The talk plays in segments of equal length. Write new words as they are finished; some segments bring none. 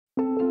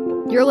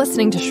You're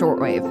listening to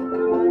Shortwave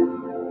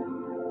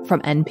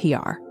from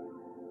NPR.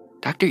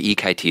 Dr.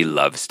 EKT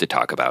loves to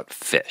talk about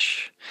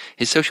fish.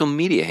 His social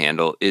media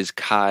handle is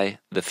Kai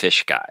the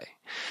Fish Guy.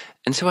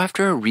 And so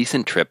after a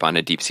recent trip on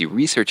a deep-sea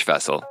research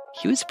vessel,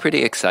 he was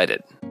pretty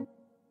excited.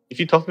 If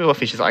you talk to me about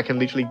fishes, I can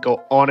literally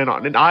go on. And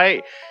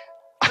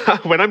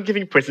when I'm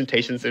giving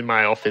presentations in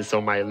my office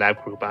or my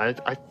lab group, I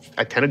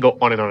tend to go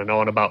on and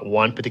on about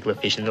one particular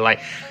fish, and they're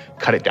like,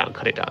 cut it down,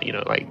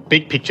 like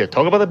big picture.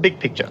 Talk about the big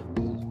picture.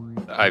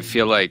 I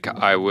feel like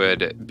I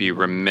would be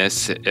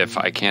remiss if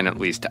I can't at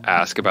least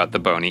ask about the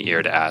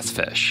Bony-Eared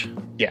Assfish.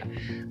 Yeah,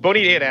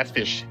 Bony-Eared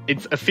Assfish.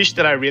 It's a fish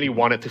that I really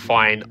wanted to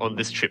find on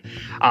this trip.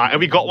 And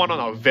we got one on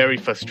our very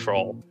first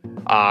trawl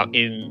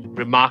in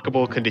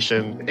remarkable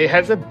condition. It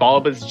has a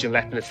bulbous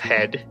gelatinous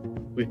head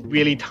with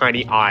really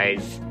tiny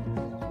eyes.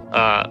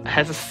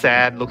 Has a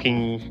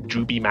sad-looking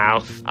droopy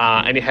mouth,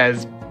 and it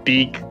has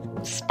big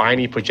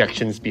spiny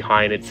projections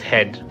behind its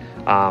head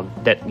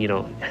that,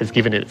 has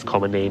given it its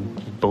common name,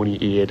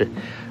 Bony-Eared.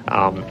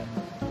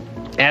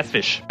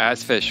 Assfish.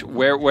 Assfish.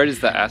 Where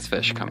does the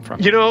assfish come from?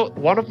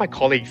 One of my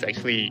colleagues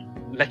actually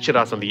lectured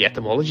us on the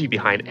etymology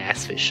behind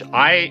assfish.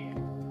 I,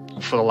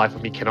 for the life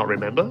of me, cannot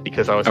remember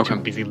because I was too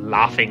busy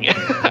laughing.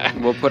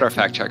 We'll put our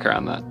fact checker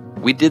on that.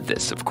 We did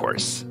this, of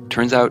course.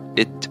 Turns out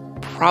it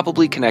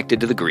probably connected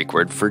to the Greek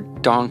word for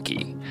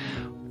donkey,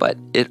 but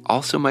it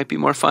also might be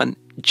more fun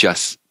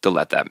just to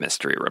let that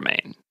mystery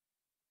remain.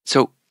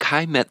 So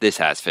Kai met this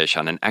assfish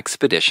on an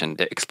expedition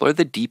to explore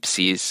the deep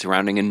seas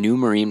surrounding a new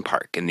marine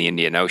park in the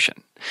Indian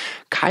Ocean.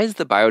 Kai is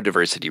the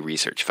Biodiversity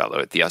Research Fellow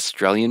at the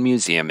Australian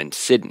Museum in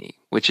Sydney,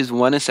 which is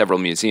one of several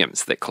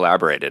museums that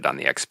collaborated on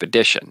the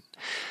expedition.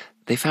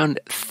 They found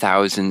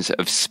thousands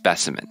of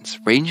specimens,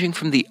 ranging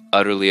from the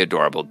utterly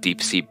adorable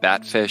deep-sea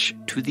batfish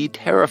to the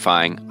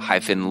terrifying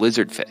high-fin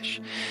lizardfish.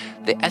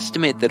 They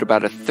estimate that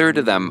about a third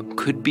of them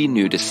could be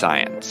new to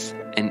science,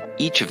 and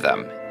each of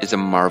them is a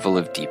marvel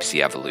of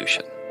deep-sea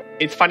evolution.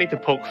 It's funny to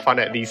poke fun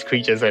at these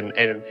creatures, and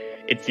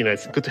it's,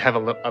 it's good to have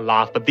a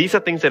laugh, but these are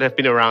things that have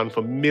been around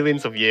for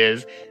millions of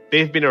years.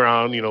 They've been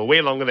around,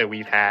 way longer than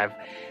we have.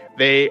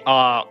 They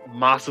are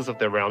masters of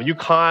their realm. You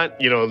can't,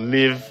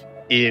 live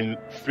in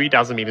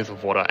 3,000 meters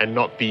of water and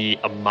not be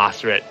a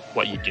master at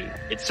what you do.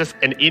 It's just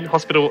an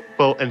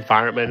inhospitable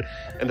environment,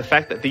 and the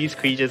fact that these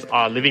creatures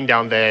are living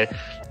down there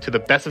to the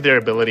best of their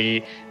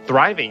ability,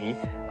 thriving,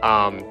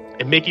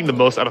 and making the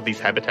most out of these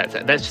habitats,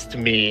 that's just, to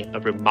me, a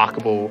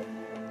remarkable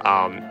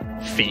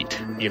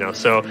feat,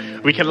 So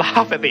we can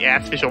laugh at the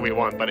assfish all we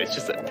want, but it's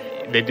just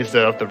that they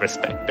deserve the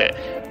respect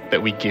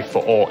that we give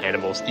for all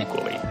animals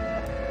equally.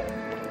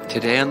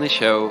 Today on the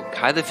show,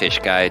 Kai the Fish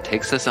Guy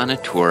takes us on a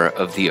tour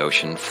of the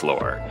ocean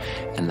floor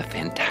and the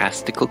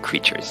fantastical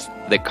creatures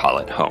that call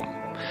it home.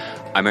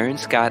 I'm Aaron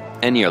Scott,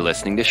 and you're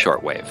listening to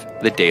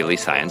Shortwave, the daily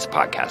science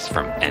podcast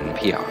from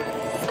NPR.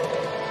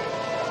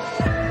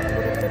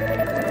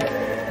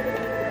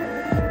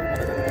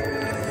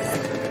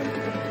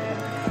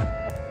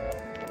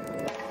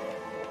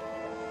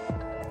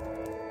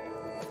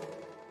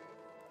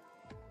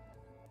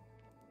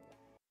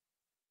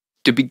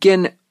 To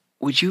begin,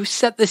 would you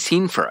set the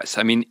scene for us?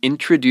 I mean,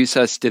 introduce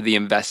us to the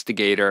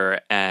investigator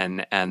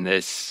and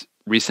this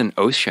recent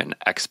ocean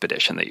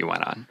expedition that you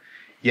went on.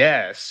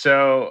 Yeah,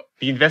 so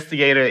the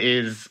investigator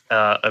is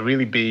a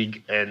really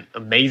big and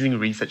amazing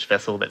research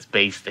vessel that's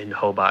based in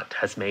Hobart,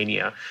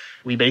 Tasmania.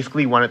 We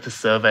basically wanted to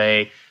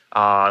survey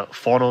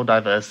faunal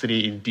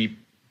diversity in deep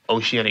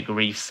oceanic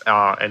reefs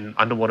and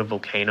underwater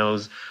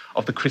volcanoes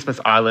of the Christmas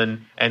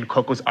Island and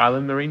Cocos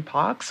Island marine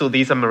parks. So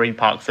these are marine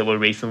parks that were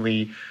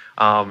recently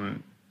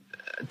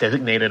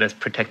designated as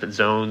protected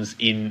zones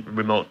in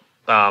remote,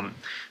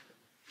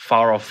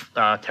 far-off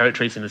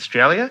territories in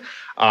Australia.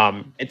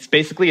 It's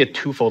basically a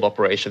twofold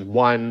operation.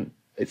 One,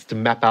 it's to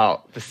map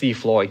out the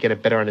seafloor and get a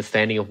better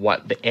understanding of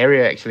what the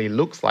area actually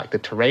looks like, the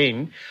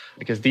terrain,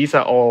 because these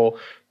are all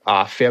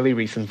fairly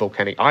recent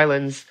volcanic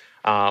islands,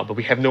 but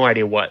we have no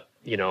idea what,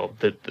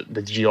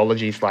 the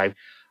geology is like.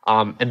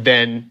 And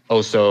then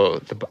also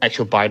the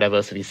actual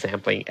biodiversity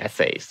sampling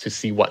assays to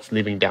see what's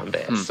living down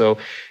there. So,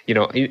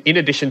 in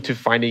addition to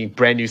finding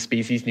brand new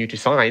species new to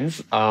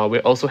science, we're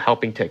also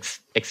helping to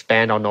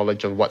expand our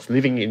knowledge on what's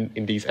living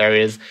in these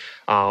areas,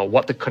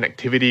 what the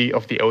connectivity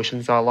of the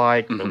oceans are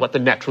like, what the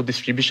natural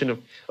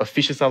distribution of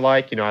fishes are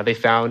like. Are they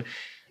found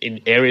in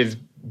areas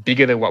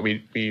bigger than what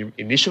we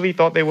initially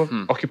thought they were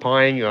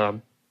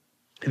occupying?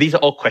 These are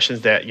all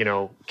questions that,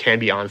 can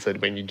be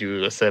answered when you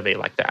do a survey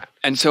like that.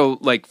 And so,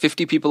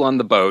 50 people on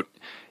the boat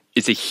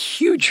is a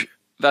huge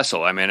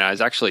vessel. I mean, I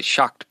was actually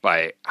shocked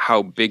by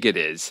how big it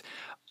is.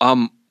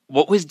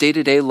 What was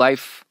day-to-day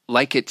life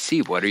like at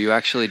sea? What are you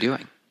actually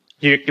doing?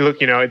 You look,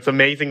 it's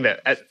amazing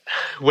that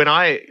when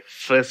I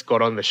first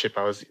got on the ship,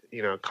 I was,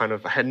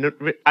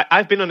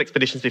 I've been on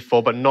expeditions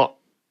before, but not,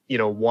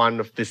 one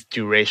of this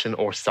duration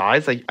or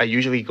size. I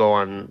usually go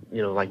on,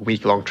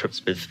 week-long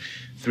trips with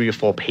 3 or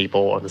 4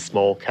 people on a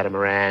small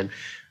catamaran.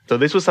 So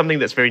this was something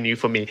that's very new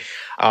for me.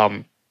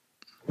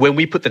 When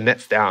we put the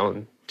nets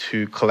down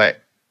to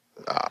collect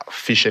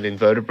fish and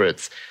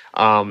invertebrates.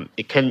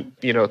 It can,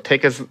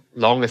 take as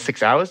long as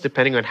 6 hours,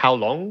 depending on how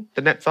long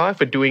the nets are. If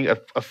we're doing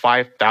a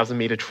 5,000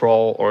 meter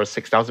trawl or a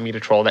 6,000 meter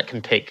trawl, that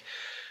can take,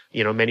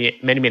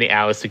 many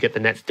hours to get the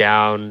nets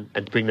down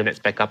and bring the nets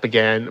back up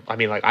again. I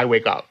mean, like I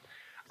wake up,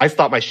 I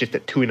start my shift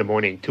at 2 in the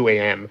morning, 2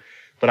 a.m.,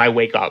 but I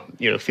wake up,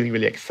 feeling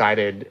really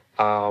excited.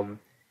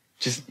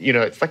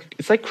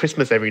 It's like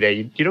Christmas every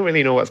day. You don't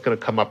really know what's going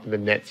to come up in the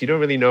nets. You don't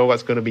really know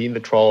what's going to be in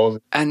the trawls.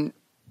 And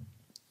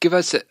give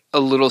us a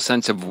little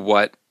sense of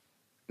what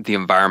the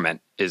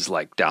environment is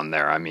like down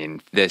there. I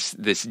mean, this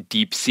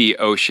deep sea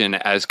ocean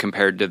as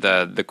compared to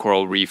the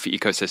coral reef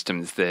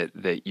ecosystems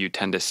that you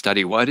tend to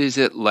study. What is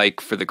it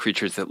like for the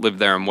creatures that live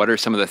there, and what are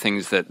some of the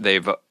things that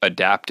they've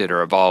adapted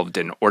or evolved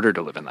in order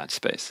to live in that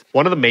space?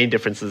 One of the main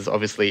differences,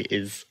 obviously,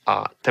 is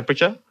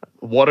temperature.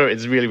 Water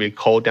is really, really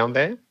cold down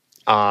there.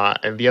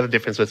 And the other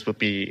differences would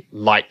be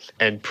light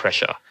and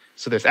pressure.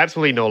 So there's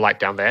absolutely no light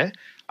down there.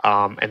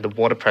 And the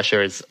water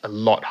pressure is a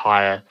lot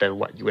higher than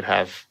what you would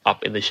have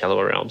up in the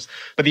shallower realms.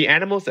 But the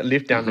animals that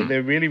live down there,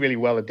 they're really, really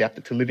well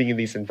adapted to living in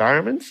these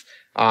environments.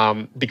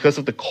 Because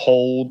of the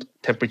cold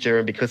temperature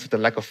and because of the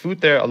lack of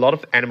food there, a lot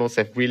of animals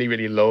have really,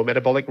 really low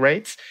metabolic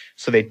rates.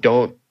 So they're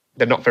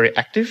not very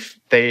active.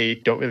 They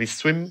don't really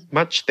swim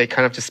much. They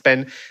kind of just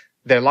spend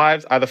their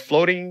lives either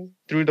floating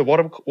through the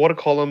water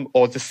column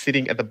or just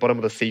sitting at the bottom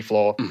of the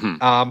seafloor.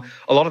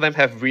 A lot of them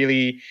have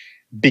really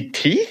big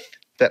teeth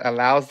that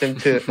allows them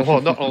to,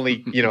 not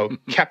only,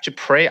 capture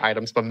prey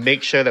items, but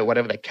make sure that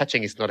whatever they're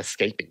catching is not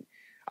escaping.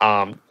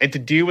 And to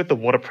deal with the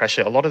water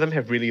pressure, a lot of them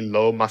have really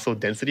low muscle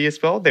density as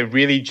well. They're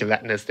really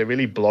gelatinous. They're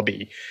really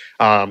blobby.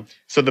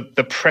 So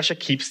the pressure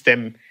keeps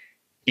them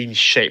in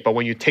shape. But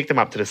when you take them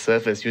up to the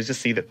surface, you'll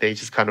just see that they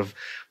just kind of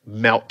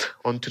melt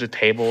onto the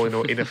table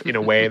in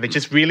a way. They're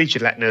just really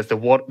gelatinous.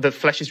 The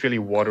flesh is really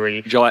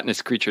watery.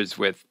 Gelatinous creatures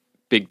with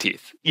big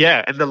teeth.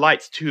 Yeah, and the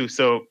lights too.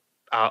 So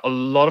a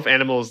lot of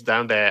animals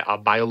down there are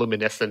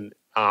bioluminescent,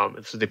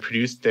 so they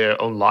produce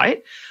their own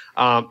light.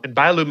 And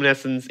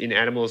bioluminescence in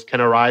animals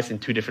can arise in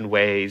two different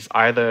ways,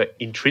 either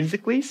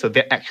intrinsically, so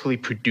they're actually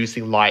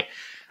producing light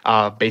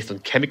based on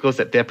chemicals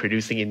that they're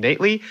producing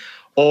innately,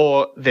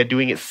 or they're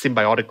doing it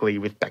symbiotically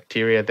with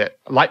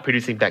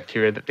light-producing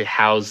bacteria that they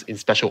house in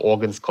special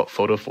organs called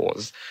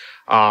photophores.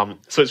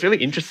 So it's really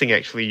interesting,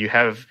 actually. You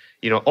have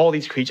all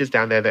these creatures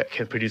down there that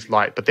can produce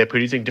light, but they're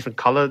producing different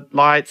colored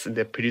lights, and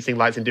they're producing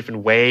lights in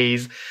different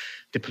ways.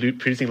 They're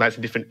producing lights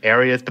in different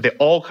areas, but they're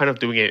all kind of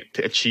doing it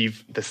to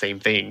achieve the same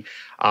thing,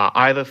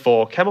 either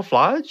for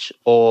camouflage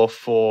or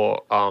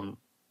for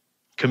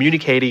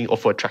communicating or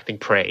for attracting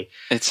prey.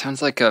 It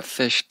sounds like a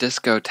fish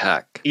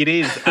discotheque. It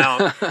is,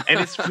 and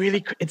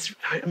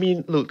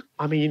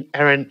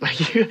Aaron,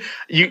 like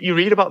you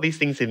read about these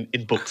things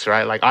in books,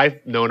 right? Like I've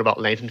known about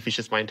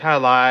lanternfishes my entire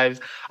lives.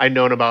 I've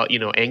known about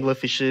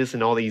anglerfishes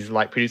and all these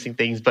light-producing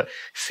things, but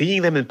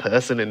seeing them in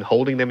person and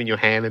holding them in your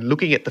hand and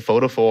looking at the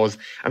photophores,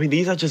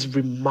 these are just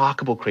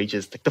remarkable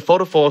creatures. Like the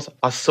photophores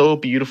are so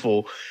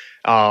beautiful.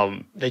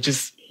 They're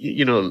just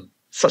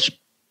such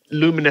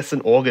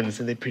luminescent organs,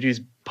 and they produce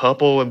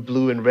purple and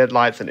blue and red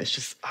lights, and it's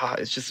just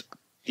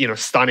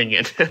stunning.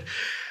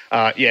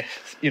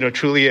 And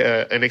truly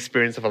an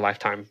experience of a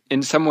lifetime.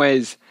 In some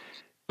ways,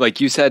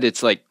 like you said,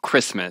 it's like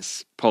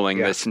Christmas pulling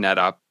this net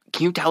up.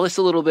 Can you tell us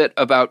a little bit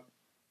about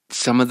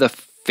some of the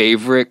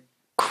favorite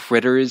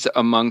critters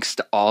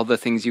amongst all the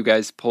things you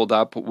guys pulled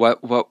up?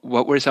 What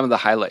were some of the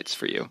highlights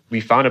for you?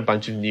 We found a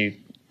bunch of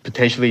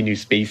potentially new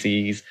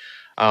species.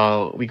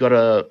 We got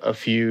a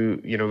few,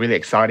 really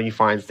exciting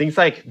finds. Things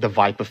like the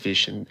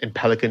viperfish and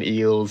pelican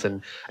eels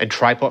and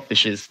tripod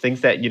fishes.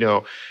 Things that,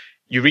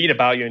 you read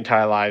about your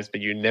entire lives,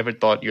 but you never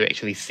thought you'd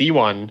actually see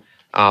one.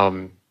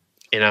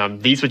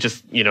 These were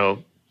just,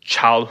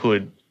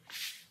 childhood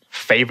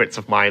favorites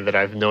of mine that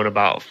I've known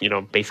about,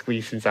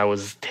 basically since I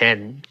was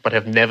 10, but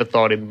have never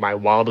thought in my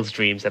wildest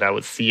dreams that I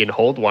would see and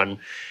hold one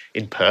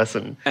in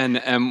person.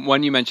 And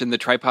one you mentioned, the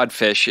tripod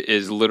fish,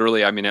 is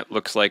literally, it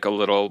looks like a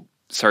little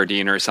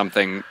sardine or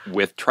something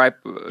with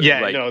literally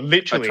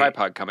a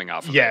tripod coming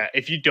off of it.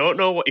 If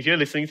you're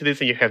listening to this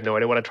and you have no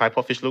idea what a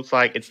tripod fish looks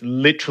like, it's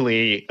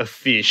literally a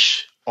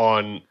fish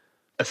on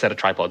a set of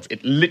tripods.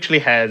 It literally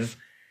has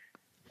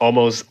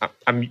almost,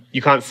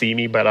 you can't see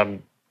me, but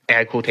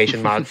air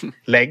quotation marks,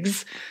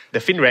 legs.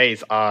 The fin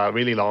rays are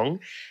really long,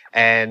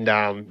 and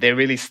they're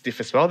really stiff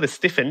as well. They're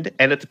stiffened,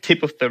 and at the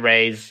tip of the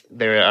rays,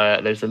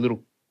 there's a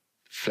little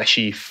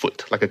fleshy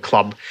foot, like a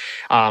club.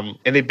 And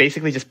they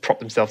basically just prop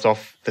themselves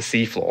off the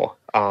seafloor,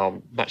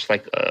 much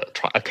like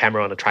a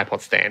camera on a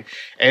tripod stand.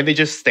 And they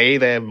just stay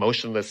there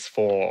motionless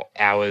for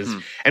hours.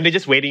 And they're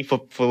just waiting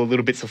for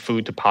little bits of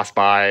food to pass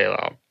by.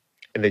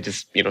 And they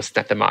just,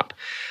 snap them up.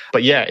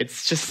 But yeah,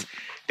 it's just,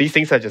 these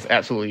things are just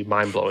absolutely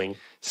mind-blowing.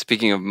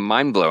 Speaking of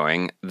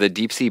mind-blowing, the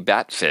deep-sea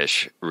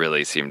batfish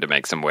really seem to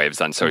make some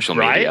waves on social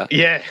right?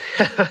 media.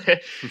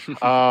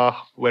 Yeah.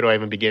 Where do I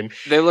even begin?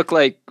 They look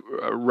like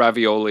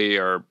ravioli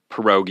or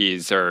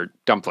pierogies or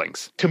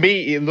dumplings. To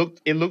me, it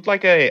looked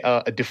like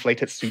a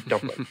deflated soup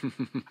dumpling.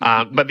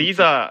 But these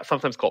are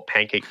sometimes called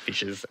pancake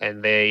fishes,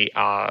 and they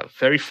are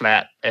very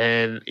flat.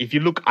 And if you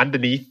look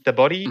underneath the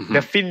body,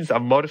 their fins are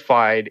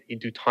modified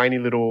into tiny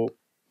little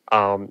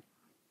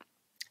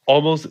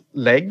almost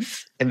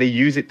legs, and they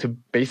use it to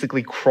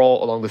basically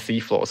crawl along the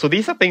seafloor. So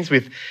these are things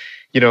with,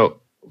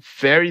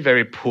 very,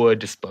 very poor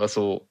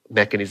dispersal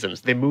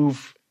mechanisms. They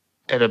move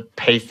at a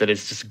pace that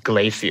is just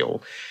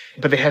glacial,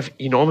 but they have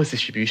enormous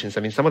distributions.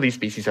 I mean, some of these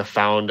species are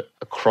found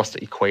across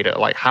the equator.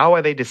 Like, how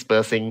are they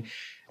dispersing,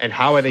 and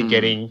how are they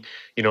getting,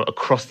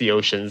 across the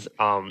oceans?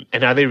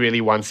 And are they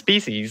really one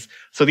species?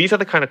 So these are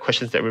the kind of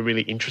questions that we're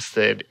really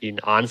interested in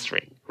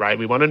answering, right?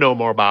 We want to know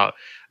more about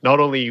not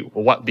only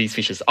what these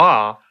fishes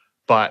are,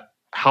 but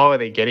how are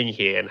they getting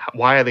here, and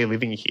why are they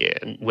living here,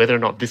 and whether or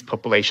not this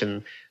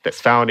population that's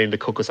found in the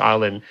Cocos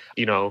Island,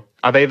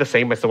 are they the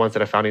same as the ones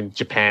that are found in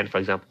Japan, for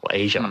example, or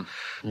Asia?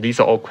 And these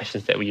are all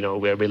questions that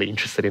we're really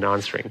interested in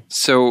answering.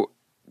 So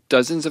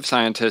dozens of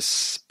scientists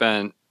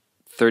spent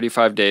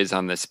 35 days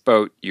on this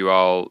boat. You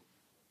all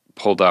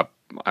pulled up,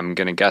 I'm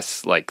going to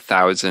guess, like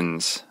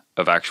thousands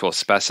of actual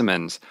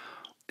specimens.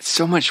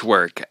 So much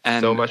work.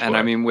 And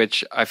I mean,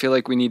 which I feel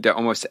like we need to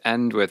almost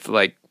end with,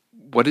 like,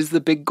 what is the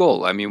big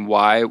goal? I mean,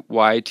 why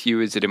to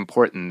you is it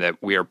important that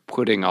we are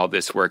putting all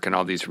this work and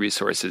all these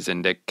resources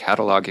into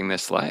cataloging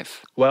this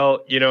life?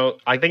 Well,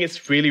 I think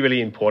it's really,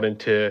 really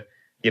important to,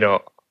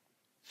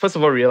 first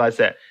of all, realize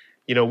that,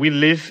 we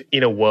live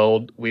in a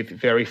world with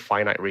very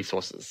finite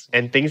resources,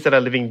 and things that are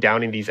living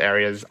down in these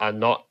areas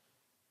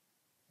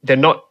they're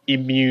not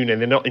immune,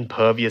 and they're not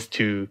impervious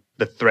to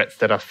the threats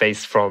that are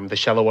faced from the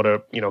shallow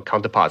water,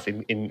 counterparts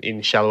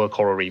in shallower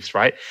coral reefs,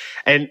 right?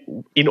 And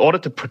in order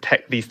to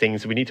protect these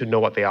things, we need to know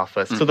what they are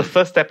first. So the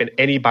first step in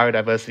any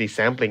biodiversity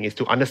sampling is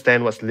to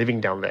understand what's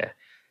living down there,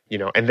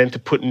 and then to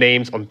put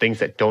names on things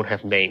that don't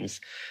have names.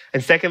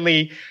 And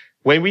secondly,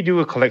 when we do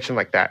a collection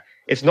like that,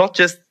 it's not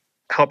just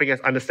helping us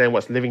understand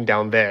what's living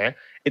down there,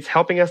 it's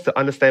helping us to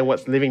understand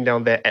what's living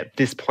down there at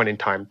this point in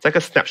time. It's like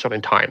a snapshot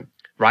in time.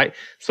 Right?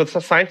 So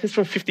scientists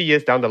from 50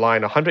 years down the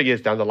line, 100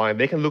 years down the line,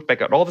 they can look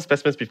back at all the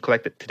specimens we've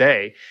collected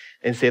today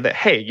and say that,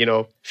 hey,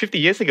 50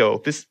 years ago,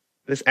 this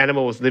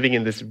animal was living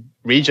in this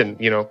region.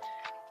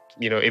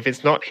 If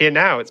it's not here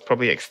now, it's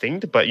probably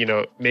extinct, but,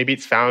 maybe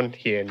it's found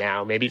here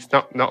now. Maybe it's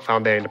not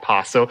found there in the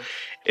past. So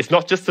it's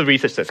not just the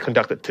research that's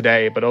conducted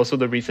today, but also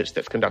the research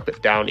that's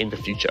conducted down in the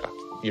future,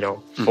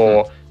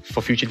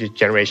 for future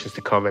generations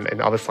to come,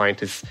 and other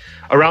scientists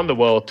around the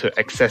world to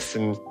access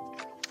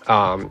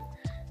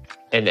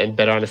and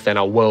better understand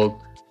our world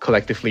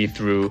collectively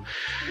through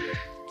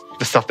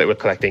the stuff that we're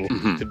collecting,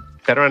 to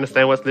better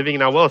understand what's living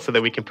in our world so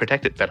that we can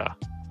protect it better.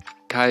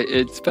 Kai,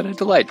 it's been a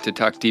delight to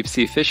talk deep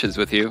sea fishes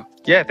with you.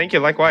 Yeah, thank you.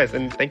 Likewise.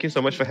 And thank you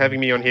so much for having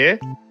me on here.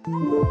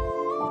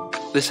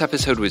 This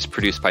episode was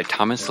produced by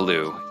Thomas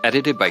Liu,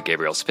 edited by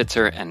Gabriel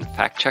Spitzer, and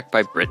fact-checked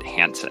by Britt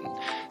Hansen.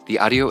 The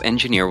audio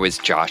engineer was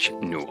Josh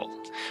Newell.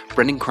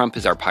 Brendan Crump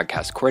is our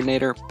podcast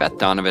coordinator, Beth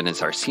Donovan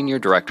is our senior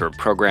director of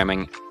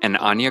programming, and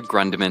Anya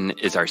Grundeman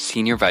is our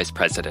senior vice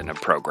president of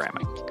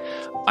programming.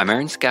 I'm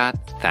Aaron Scott.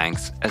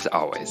 Thanks, as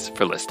always,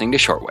 for listening to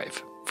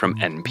Shortwave from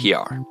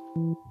NPR.